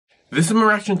This is in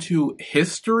reaction to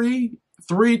History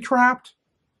 3 Trapped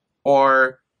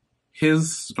or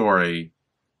His Story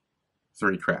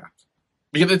 3 Trapped.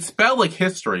 Because it's spelled like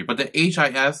history, but the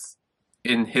HIS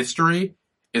in history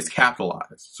is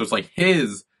capitalized. So it's like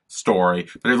his story,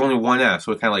 but there's only one S,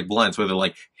 so it kind of like blends. So they're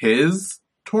like his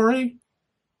story?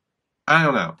 I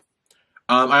don't know.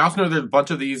 I also know there's a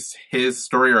bunch of these his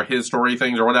story or his story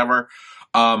things or whatever.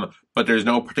 But there's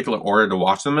no particular order to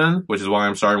watch them in, which is why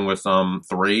I'm starting with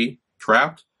 3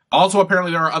 Trapped. Also,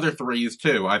 apparently there are other 3s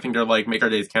too. I think they're like Make Our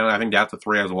Days Count. I think that's a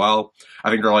 3 as well. I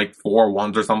think they're like 4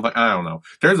 ones or something. I don't know.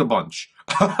 There's a bunch.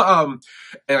 And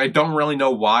I don't really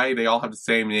know why they all have the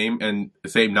same name and the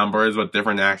same numbers with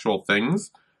different actual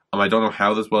things. I don't know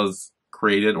how this was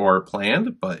created or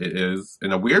planned, but it is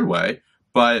in a weird way.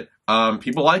 But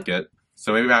people like it,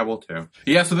 so maybe I will too.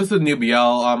 Yeah, so this is new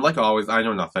BL. Like always, I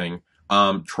know nothing.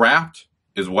 Trapped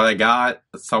is what I got.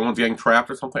 Someone's getting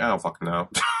trapped or something. I don't fucking know.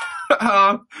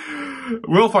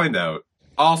 We'll find out.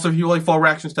 Also, if you like full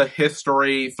reactions to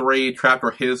History 3 Trapped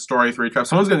or His Story 3 Trapped,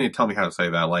 someone's gonna need to tell me how to say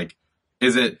that. Like,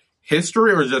 is it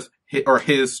history or just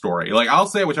his story? Like, I'll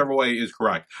say it whichever way is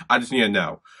correct. I just need to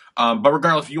know. But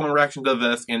regardless, if you want a reaction to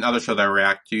this and other shows I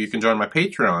react to, you can join my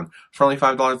Patreon for only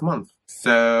 $5 a month.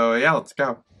 So, yeah, let's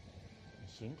go.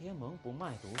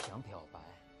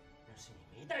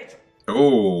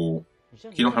 Oh,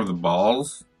 you don't have the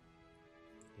balls?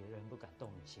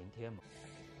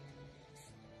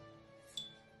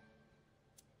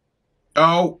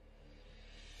 Oh!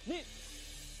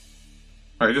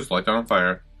 I just light that on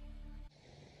fire.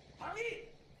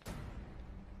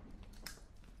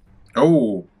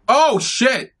 Oh! Oh,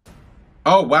 shit!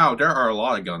 Oh, wow, there are a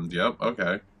lot of guns, yep,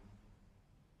 okay.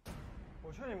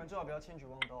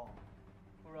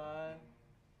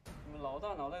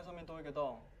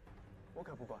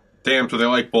 Damn, so they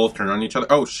like both turn on each other?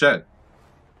 Oh, shit.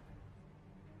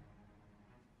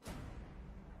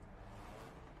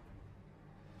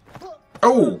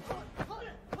 Oh!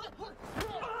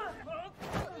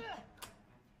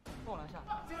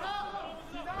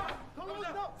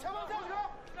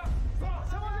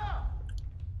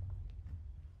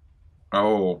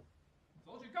 Oh.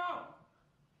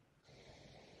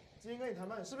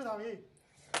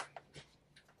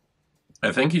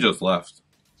 I think he just left.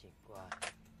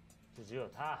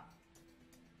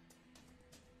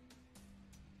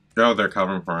 Oh, they're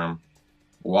covering for him.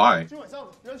 Why?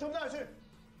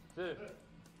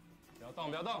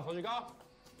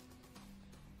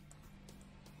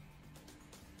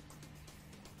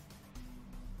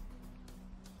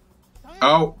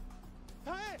 Oh.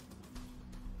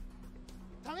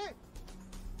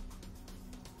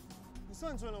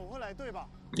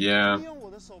 Yeah.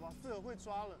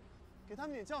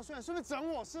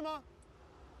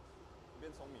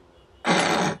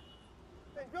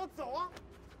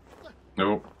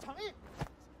 Nope.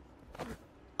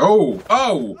 Oh!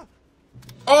 Oh!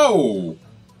 Oh!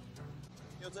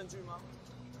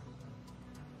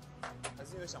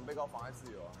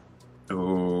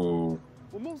 Oh.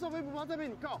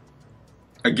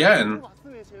 Again?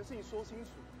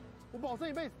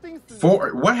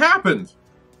 For what happened?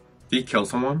 Did he kill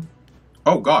someone?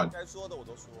 Oh god.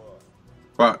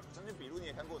 But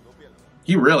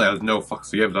he really has no fucks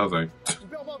to give, does he?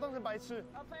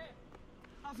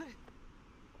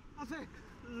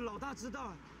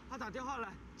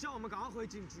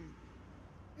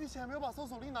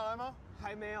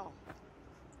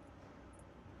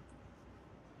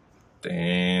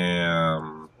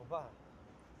 Damn.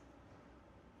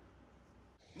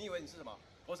 你以为你是什么？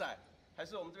佛仔，还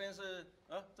是我们这边是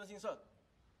征信社？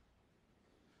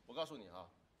我告诉你啊，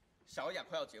小雅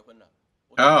快要结婚了，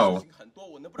我的事情很多，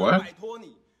我能不能摆脱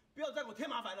你？不要再给我添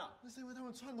麻烦了。那是因为他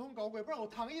们串通搞鬼，不然我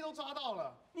唐毅都抓到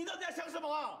了。你到底在想什么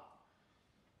啊？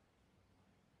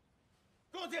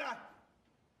跟我进来。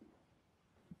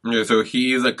Yeah, so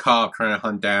he's a cop trying to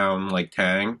hunt down like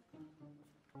Tang,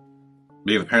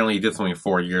 because apparently he did something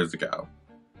 4 years ago.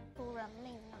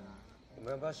 我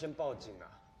们要不要先报警啊？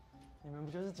你们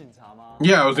不就是警察吗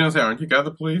 ？Yeah, I was gonna say, aren't you guys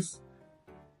the police?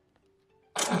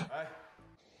 哎，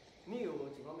你以为我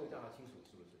警方没有调查清楚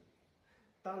是不是？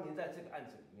当年在这个案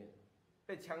子里面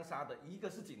被枪杀的，一个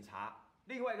是警察，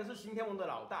另外一个是新天盟的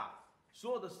老大。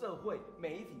所有的社会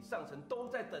媒体上层都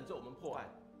在等着我们破案，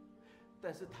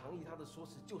但是唐毅他的说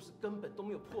辞就是根本都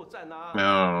没有破绽啊。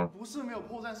No. 不是没有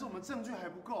破绽，是我们证据还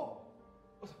不够。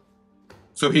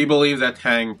So he believes that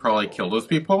Tang probably killed those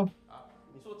people?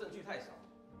 你说证据太少，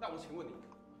那我请问你，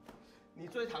你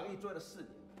追唐毅追了4年，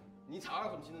你查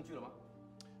到什么新证据了吗？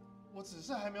我只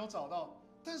是还没有找到。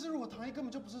但是如果唐毅根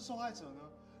本就不是受害者呢？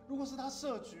如果是他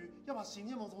设局要把刑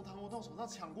天盟从唐国栋手上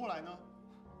抢过来呢？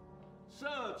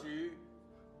设局，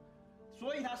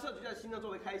所以他设局在新的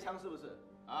座位开枪，是不是？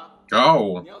啊？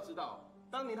哦你要知道，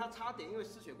当年他差点因为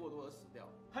失血过多而死掉，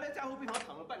他在加护病房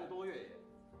躺了半个多月耶，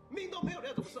命都没有了，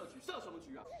要怎么设局？设什么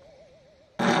局啊？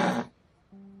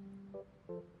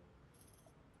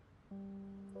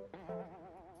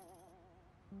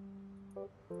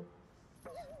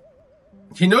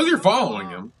 He knows you're following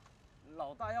him.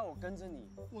 老大要我跟着你，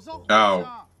我是要回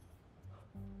家。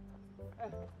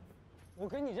哎，我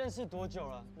跟你认识多久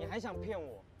了？你还想骗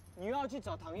我？你又要去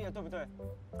找唐烨，对不对？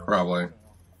 Probably.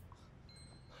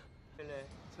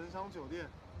 城商酒店，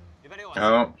礼拜六晚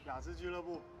上。 Oh. 雅致俱乐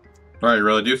部， Oh, you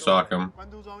really do stalk him. 关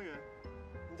渡庄园。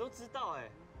你都知道哎。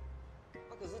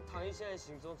那可是唐烨现在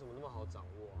行踪怎么那么好掌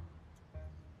握啊？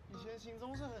以前行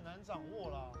踪是很难掌握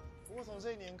啦，不过从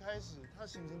这一年开始，他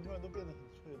行程突然都变得很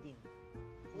确定，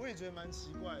我也觉得蛮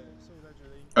奇怪的，所以才觉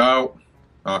得应该。Oh.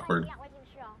 Awkward. 两位进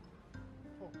去哦。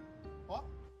啊？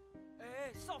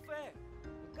哎，少飞，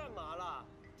你干嘛啦？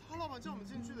他老板叫我们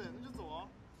进去的，那就走啊。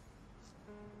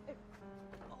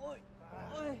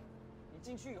哎，你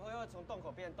进去以后要从洞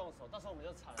口变成动手，到时候我们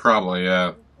就惨了。 Probably,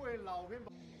 yeah. 不会啦，我跟你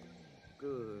保。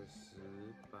个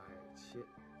十百千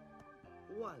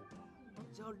万，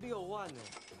只要6万呢。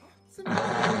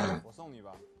我送你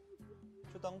吧，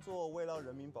就当做慰劳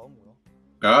人民保姆咯。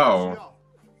Oh.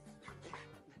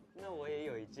 那我也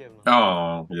有一件吗？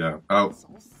 Oh, yeah. Oh.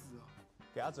 找死啊！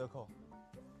给他折扣，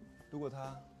如果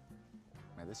他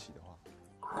买得起的话。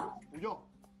不用。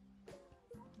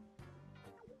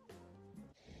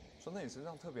穿在你身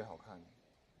上特别好看，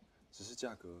只是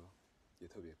价格也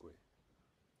特别贵。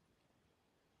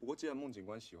不过既然孟警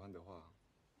官喜欢的话，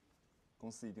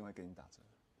公司一定会给你打折。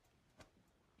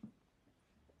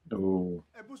 Oh.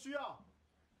 哎，不需要。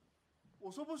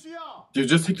我说不需要。 Dude,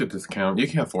 just take the discount. You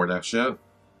can't afford that shit.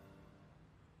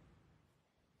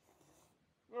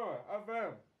 阿飞，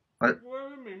 Are, 不会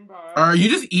是名牌啊？ are you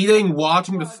just eating,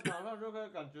 watching 马 the... 上就可以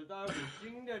感觉到一股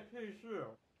新的气势。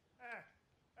哎，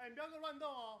你不要给我乱动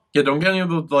哦。 Yeah, don't get any of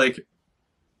the, like,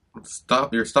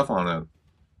 your stuff on it.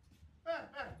 哎。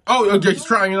 Oh, okay, he's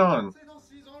trying it on. 这套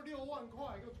西装6万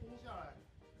块，给我脱下来，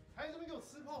还这边给我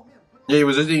吃泡面。 Yeah, he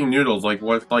was just eating noodles. Like,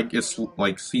 what, like, it's,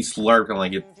 like, he slurped and,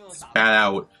 like, it spat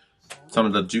out some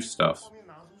of the juice stuff. 泡面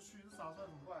拿出去，这洒出来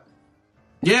怎么办？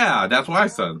 Yeah, that's what I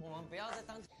said. 我们不要再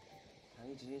当。唐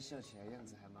烨今天笑起来样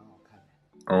子还蛮好看的。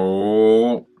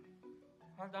 Oh.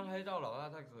 他当黑道老大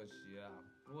太可惜了，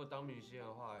如果当明星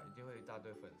的话，一定会一大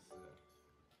堆粉丝。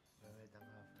谁会当他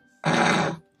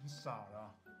粉丝？你傻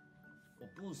了。 我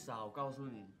不傻，我告诉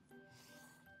你。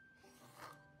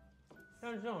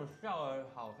 但这种笑而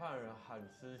好看的人很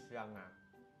吃香啊，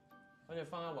而且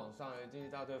放在网上一定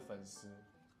一大堆粉丝，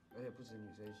而且不止女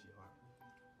生喜欢，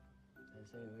男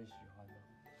生也会喜欢的。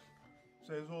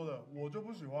谁说的？我就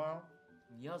不喜欢啊。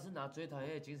你要是拿追唐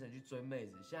烨的精神去追妹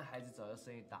子，现在孩子早就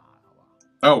生意大了，好不好？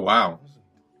 Oh, wow.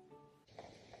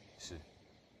 是。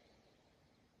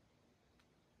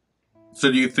 So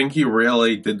do you think he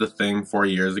really did the thing 4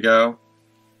 years ago?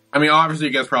 I mean, obviously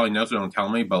you guys probably know, so don't tell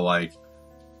me, but, like,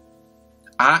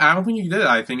 I don't think he did it.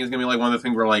 I think it's gonna be, like, one of the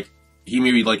things where, like, he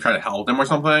maybe, like, tried to help them or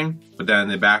something, but then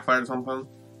it backfired or something.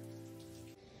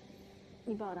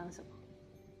 你把我当什么？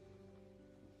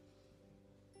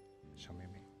小妹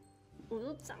妹。我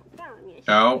都长大了，你也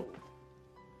哦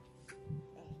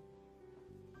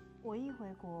我一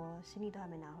回国，行李都还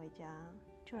没拿回家，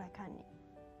就来看你，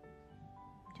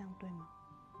这样对吗？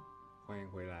欢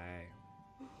迎回来。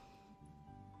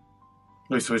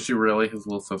 Wait, so is she really his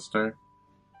little sister?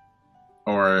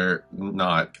 Or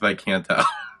not? Because I can't tell.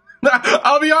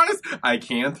 I'll be honest, I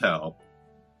can't tell.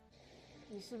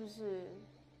 你是不是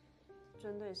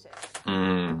针对谁？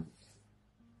 Hmm.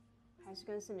 还是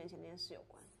跟4年前那件事有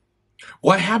关？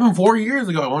 What happened 4 years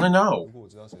ago? I want to 如 know. 果我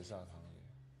知道谁杀了唐烨，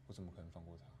我怎么可能放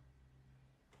过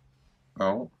他？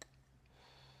 Oh.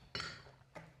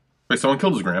 Wait, someone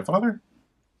killed his grandfather?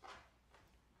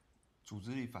 组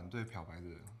织里反对漂白的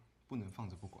人，不能放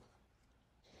着不管。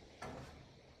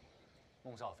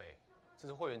孟少飞，这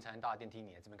是会员才能搭的电梯，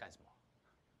你来这边干什么？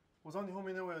我找你后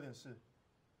面那位有点事。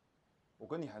我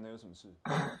跟你还能有什么事？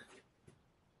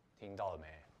听到了没？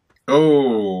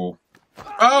 Oh.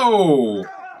 Oh.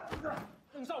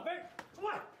 孟少飞，出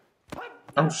来！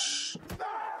 Oh, sh.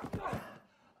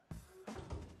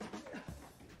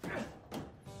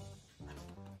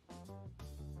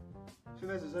 现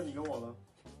在只剩你跟我了，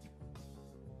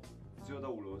只有到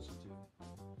5楼的时间。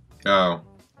 Oh.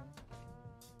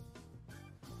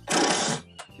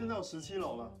 现在有17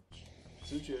楼了，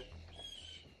直觉，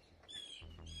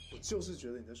我就是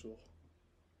觉得你在说谎。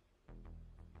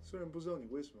虽然不知道你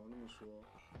为什么要那么说，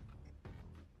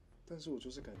但是我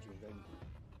就是感觉你在演。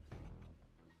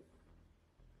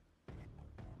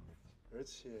而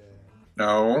且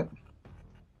No.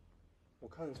 我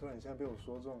看得出来你现在被我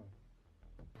说中了。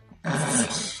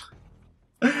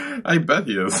I bet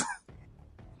he is.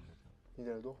 你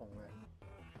的耳朵红了。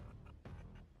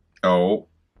Oh.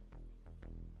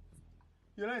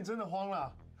 原来你真的慌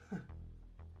了。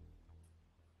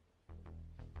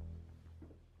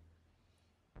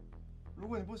如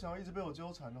果你不想要一直被我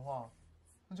纠缠的话，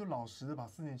那就老实的把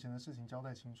4年前的事情交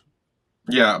代清楚。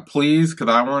Yeah, please, because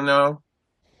I want to know.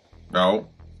 Oh.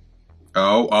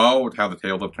 Oh, how the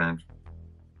tables have turned.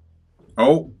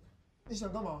 Oh. 你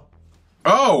想干嘛？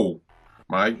 Oh!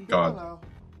 My 你不要 god. 来啊！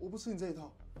我不吃你这一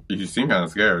套。 You seem kind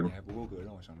of 你 scared. 还不够格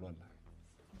让我想乱来。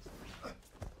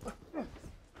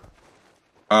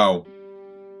 Oh.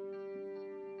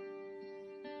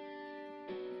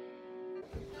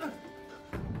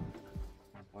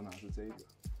 我拿的是这个。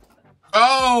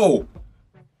 Oh!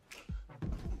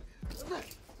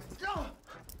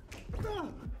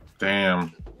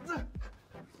 Damn.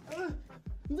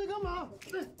 你在干嘛？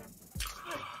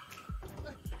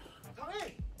唐毅！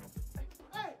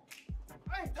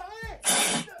唐毅！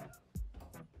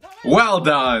 Well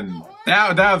done!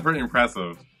 That was pretty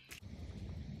impressive.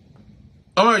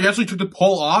 Oh, you actually took the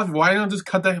pole off? Why didn't you just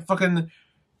cut the fucking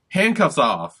handcuffs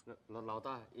off? 老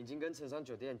大已经跟城商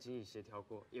酒店经理协调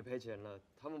过，也赔钱了，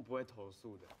他们不会投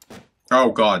诉的。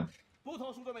 Oh god. 不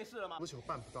投诉就没事了吗？而且我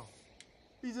办不到。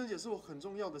丽珍姐是我很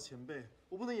重要的前辈，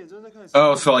我不能眼睁睁看。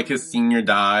 Oh, so like his senior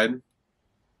died,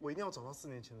 我一定要找到4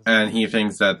年前的。 and he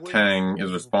thinks that Tang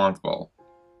is responsible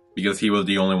because he was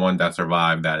the only one that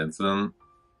survived that incident.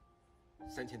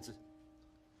 3000字。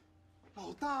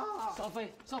老大，少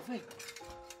飞，少飞。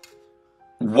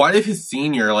 What if his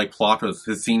senior, like, plot was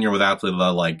his senior was actually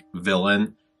the, like,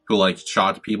 villain who, like,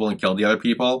 shot people and killed the other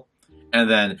people? And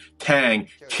then Tang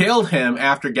killed him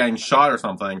after getting shot or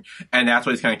something, and that's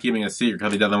why he's kind of keeping it a secret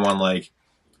because he doesn't want, like,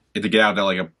 it to get out that,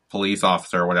 like, a police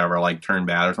officer or whatever, like, turned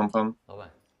bad or something. 老板，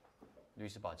律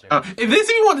师把这 If this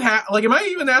even like, am I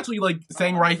even actually, like,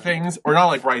 saying right things? Or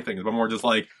not, like, right things, but more just,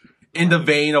 like, in the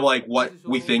vein of, like, what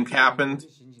we think happened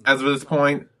as of this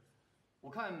point?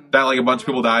 That, like, a bunch of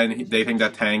people died and they think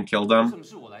that Tang killed them?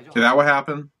 Is that what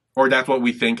happened? Or that's what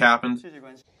we think happened?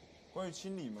 关于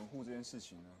清理门户这件事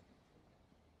情呢，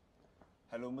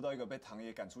还轮不到一个被堂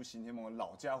爷赶出新天盟的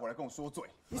老家伙来跟我说嘴。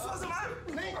你说什么？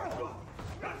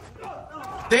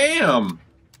 Damn!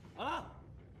 好了，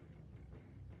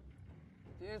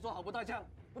今天说好不带枪，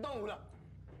不动武了，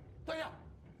退下。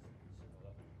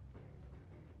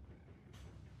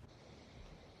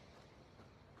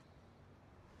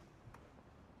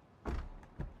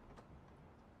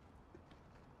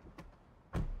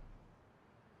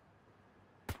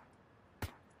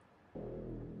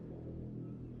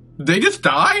 They just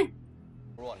die?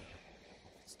 乱。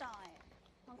不知道哎，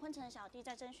王坤成小弟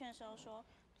在侦讯的时候说，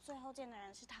最后见的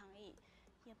人是唐毅，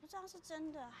也不知道是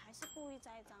真的还是故意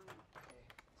栽赃。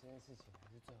这件事情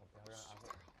还是最好不要让阿慧。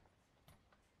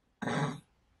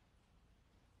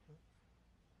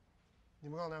你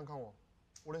们刚刚那样看我，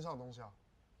我脸上有东西啊？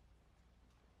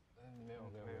没有。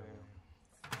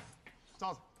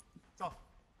罩子，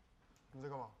你们在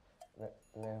干嘛？没有。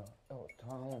哎，我突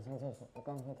然好想上厕所，我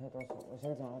刚喝太多水，我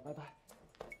先走了，拜拜。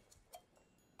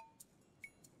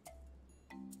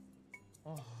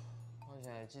哦，好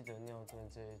想还记得尿遁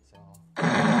这一招。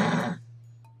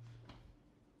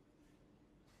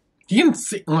He didn't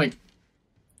see, like...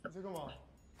 你在干嘛？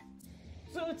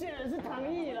这件人是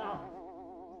唐毅啦。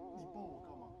你抱我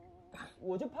干嘛？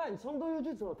我就怕你冲动又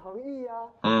去找唐毅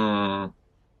啊。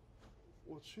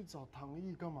我去找唐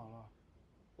毅干嘛了？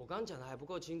我刚刚讲的还不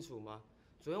够清楚吗？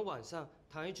昨天晚上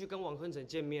唐毅去跟王坤成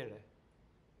见面了。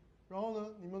然后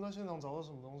呢？你们在现场找到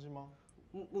什么东西吗？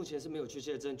目前是没有确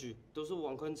切的证据，都是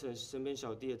王坤成身边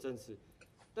小弟的证词，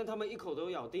但他们一口都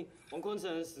咬定王坤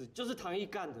成的死就是唐毅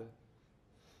干的。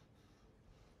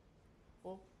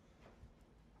哦。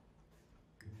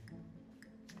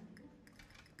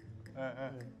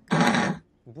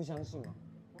你不相信吗？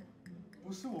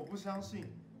不是我不相信，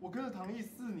我跟着唐毅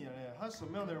4年了耶，他是什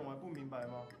么样的人我还不明白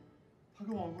吗？他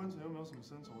跟王坤成又没有什么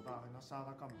深仇大恨，他杀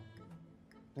他干嘛？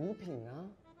毒品啊，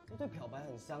这对漂白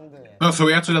很伤的耶。 Oh, so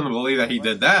he actually doesn't believe that he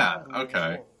did that.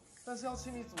 Okay. 但是要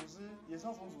清理组织，也是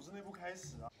要从组织内部开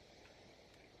始啊。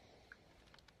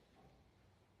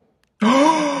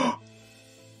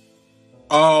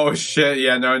Oh shit,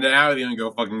 yeah, no, now he's gonna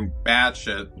go fucking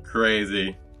batshit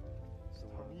crazy. 是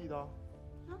唐毅的啊。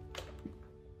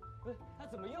不是，他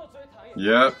怎么又追唐毅？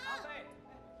 Yep.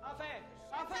 阿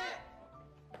飞！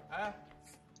哎，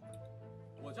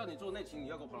我叫你做内勤，你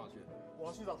要跟我跑哪去？我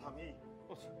要去找唐毅。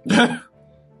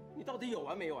你到底有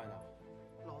完没完啊？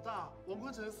老大，王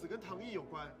坤成的死跟唐毅有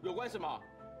关。有关什么？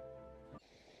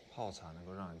泡茶能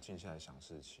够让人静下来想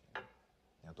事情，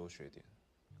你要多学点。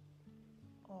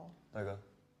哦，大哥，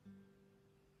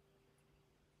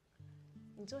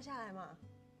你坐下来嘛。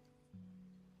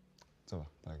坐吧，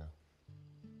大哥。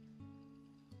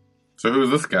So who's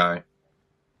this guy?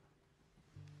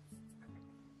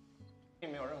 并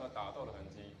没有任何打斗的痕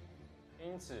迹，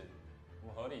因此我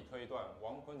们合理推断，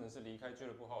王坤城是离开俱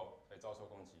乐部后才遭受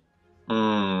攻击。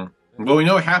Well, we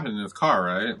know what happened in his car,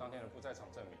 right? 当天的不在场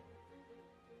证明，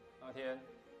那天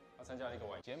他参加了一个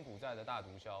柬埔寨的大毒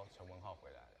枭陈文浩回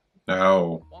来了。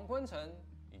No. 王坤城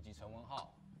以及陈文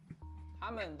浩，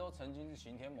他们都曾经是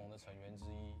刑天盟的成员之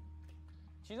一。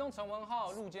其中陈文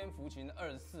浩入监服刑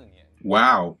24年。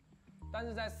Wow. 但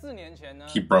是在4年前呢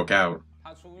He broke out.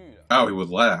 他出狱了。Oh, he was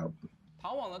let out.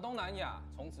 逃往了东南亚，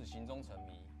从此行踪成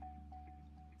谜。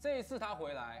这一次他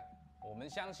回来，我们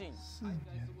相信4年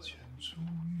前出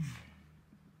狱，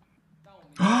都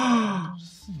是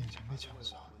4年前被枪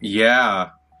杀的。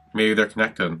Yeah. Maybe they're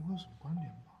connected. 有什么关联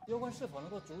吧？攸关是否能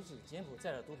够阻止柬埔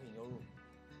寨的毒品流入，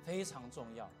非常重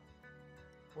要。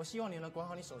我希望你能管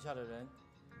好你手下的人，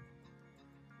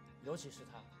尤其是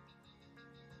他。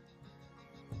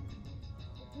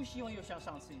我不希望又像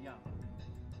上次一样，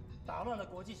打乱了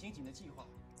国际刑警的计划。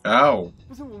Oh.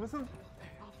 不是我们是。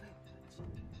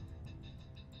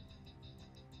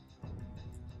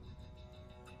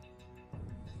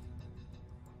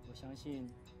我相信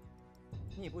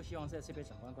你也不希望再次被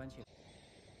长官关切。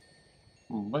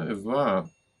What is that?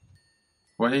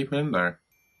 What did he put in there?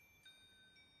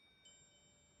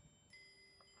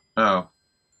 Oh.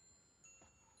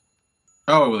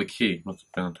 Oh, with a key. Must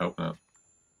have been to open it.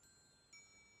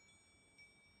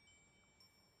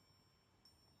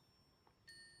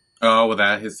 Oh, was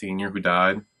that his senior who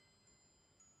died?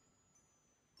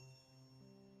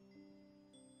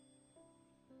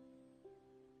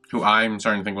 Who I'm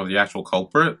starting to think was the actual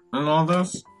culprit in all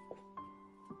this?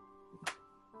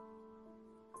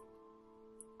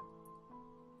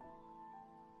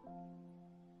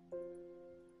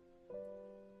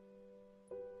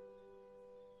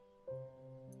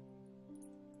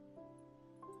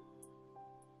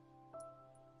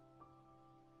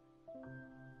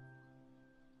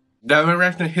 That went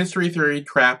reaction to History Theory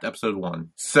Trapped Episode 1.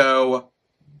 So,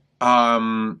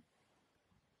 Afai,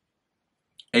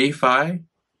 is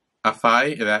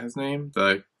that his name?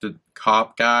 The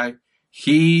cop guy?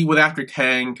 He was after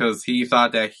Tang because he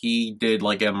thought that he did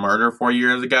like a murder 4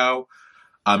 years ago.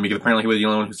 Because apparently he was the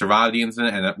only one who survived the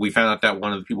incident, and we found out that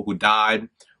one of the people who died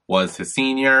was his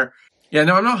senior. Yeah,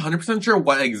 no, I'm not 100% sure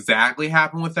what exactly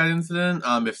happened with that incident.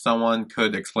 If someone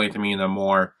could explain to me in a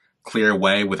more clear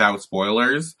way without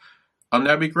spoilers,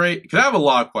 that'd be great. Because I have a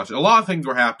lot of questions. A lot of things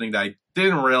were happening that I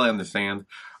didn't really understand.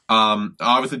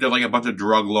 Obviously there's like a bunch of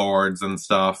drug lords and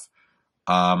stuff.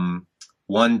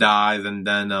 One dies, and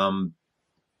then,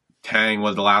 Tang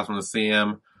was the last one to see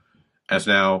him. And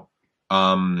so now,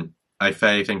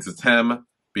 Ifei thinks it's him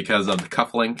because of the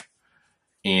cufflink.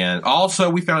 And also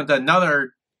we found that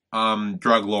another,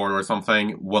 drug lord or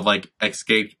something would like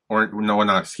escape, or no,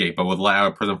 not escape, but was let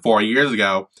out of prison 4 years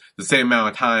ago, the same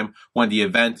amount of time when the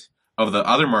event of the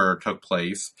other murder took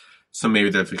place. So maybe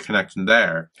there's a connection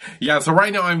there. Yeah, so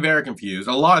right now I'm very confused.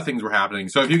 A lot of things were happening.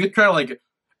 So if you could try to like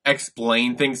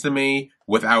explain things to me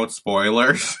without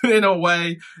spoilers in a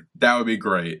way, that would be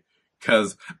great.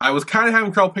 Because I was kind of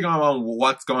having trouble picking up on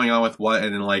what's going on with what,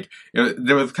 and then like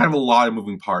there was kind of a lot of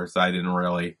moving parts that I didn't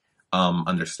really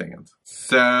understand.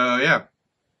 So yeah,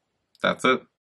 that's it.